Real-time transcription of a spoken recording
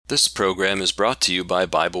This program is brought to you by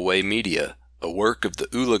Bible Way Media, a work of the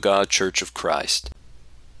Ulaga Church of Christ.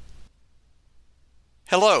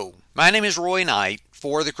 Hello, my name is Roy Knight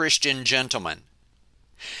for The Christian Gentleman.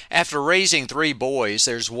 After raising 3 boys,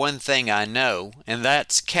 there's one thing I know, and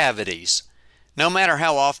that's cavities. No matter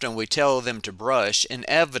how often we tell them to brush,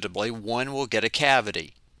 inevitably one will get a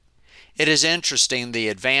cavity. It is interesting the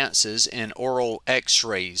advances in oral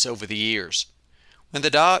x-rays over the years. When the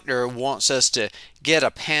doctor wants us to get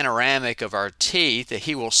a panoramic of our teeth,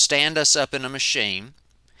 he will stand us up in a machine.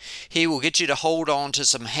 He will get you to hold on to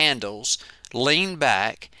some handles, lean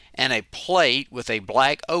back, and a plate with a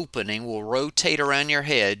black opening will rotate around your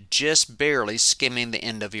head, just barely skimming the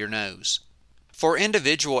end of your nose. For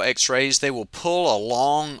individual x-rays, they will pull a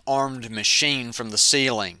long-armed machine from the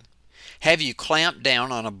ceiling, have you clamp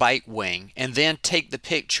down on a bite wing, and then take the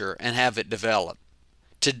picture and have it developed.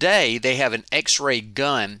 Today, they have an x-ray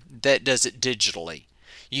gun that does it digitally.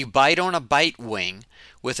 You bite on a bite wing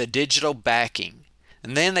with a digital backing,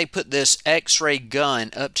 and then they put this x-ray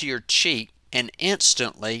gun up to your cheek, and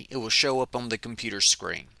instantly it will show up on the computer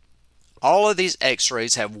screen. All of these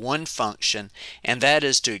x-rays have one function, and that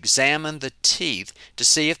is to examine the teeth to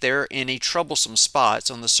see if there are any troublesome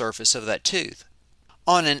spots on the surface of that tooth.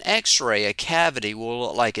 On an x-ray, a cavity will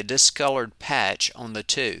look like a discolored patch on the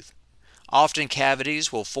tooth. Often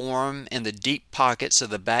cavities will form in the deep pockets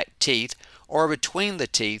of the back teeth or between the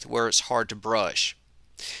teeth where it's hard to brush.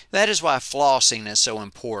 That is why flossing is so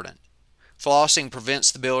important. Flossing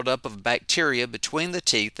prevents the buildup of bacteria between the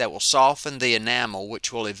teeth that will soften the enamel,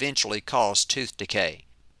 which will eventually cause tooth decay.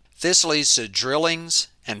 This leads to drillings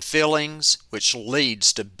and fillings, which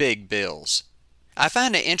leads to big bills. I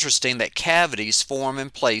find it interesting that cavities form in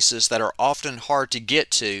places that are often hard to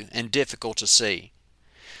get to and difficult to see.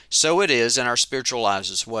 So it is in our spiritual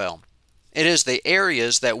lives as well. It is the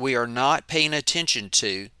areas that we are not paying attention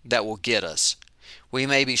to that will get us. We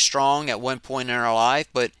may be strong at one point in our life,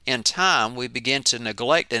 but in time we begin to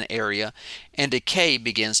neglect an area and decay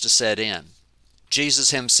begins to set in.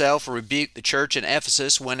 Jesus himself rebuked the church in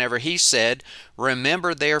Ephesus whenever he said,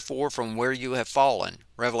 "Remember therefore from where you have fallen."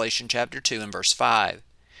 Revelation chapter 2 and verse 5.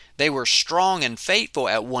 They were strong and faithful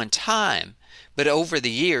at one time, but over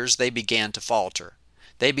the years they began to falter.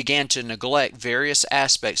 They began to neglect various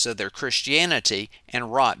aspects of their Christianity,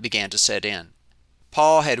 and rot began to set in.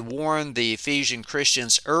 Paul had warned the Ephesian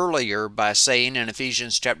Christians earlier by saying in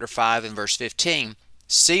Ephesians chapter 5 and verse 15,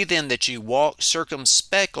 "See then that you walk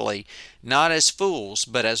circumspectly, not as fools,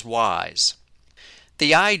 but as wise."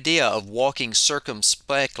 The idea of walking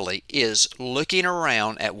circumspectly is looking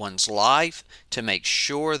around at one's life to make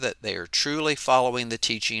sure that they are truly following the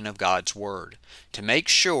teaching of God's Word, to make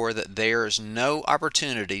sure that there is no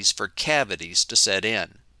opportunities for cavities to set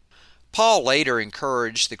in. Paul later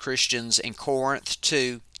encouraged the Christians in Corinth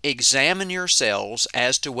to examine yourselves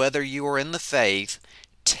as to whether you are in the faith,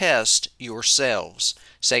 test yourselves.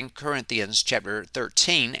 2 Corinthians chapter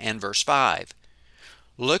 13 and verse 5.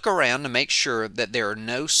 Look around to make sure that there are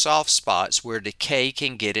no soft spots where decay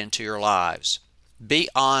can get into your lives. Be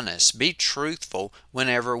honest, be truthful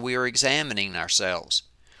whenever we are examining ourselves.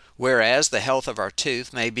 Whereas the health of our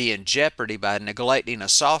tooth may be in jeopardy by neglecting a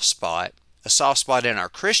soft spot in our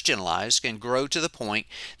Christian lives can grow to the point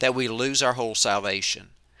that we lose our whole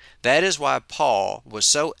salvation. That is why Paul was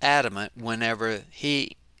so adamant whenever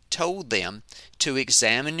he told them to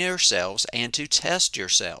examine yourselves and to test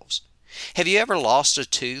yourselves. Have you ever lost a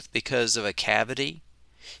tooth because of a cavity?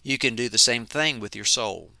 You can do the same thing with your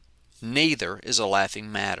soul. Neither is a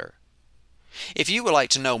laughing matter. If you would like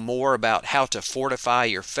to know more about how to fortify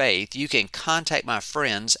your faith, you can contact my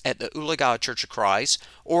friends at the Ulaga Church of Christ,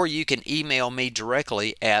 or you can email me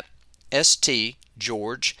directly at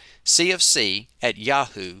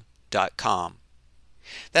stgeorgecfc@yahoo.com.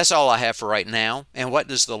 That's all I have for right now. And what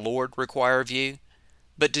does the Lord require of you?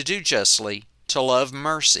 But to do justly, to love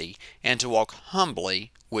mercy, and to walk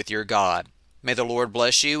humbly with your God. May the Lord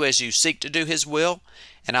bless you as you seek to do His will,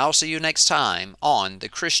 and I'll see you next time on The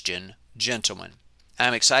Christian Gentleman.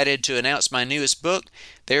 I'm excited to announce my newest book,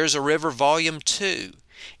 There's a River Volume 2.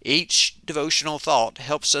 Each devotional thought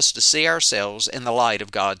helps us to see ourselves in the light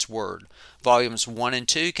of God's Word. Volumes 1 and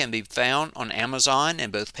 2 can be found on Amazon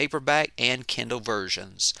in both paperback and Kindle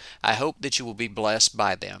versions. I hope that you will be blessed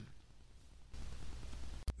by them.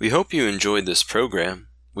 We hope you enjoyed this program.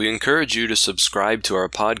 We encourage you to subscribe to our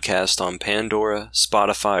podcast on Pandora,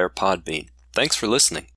 Spotify, or Podbean. Thanks for listening.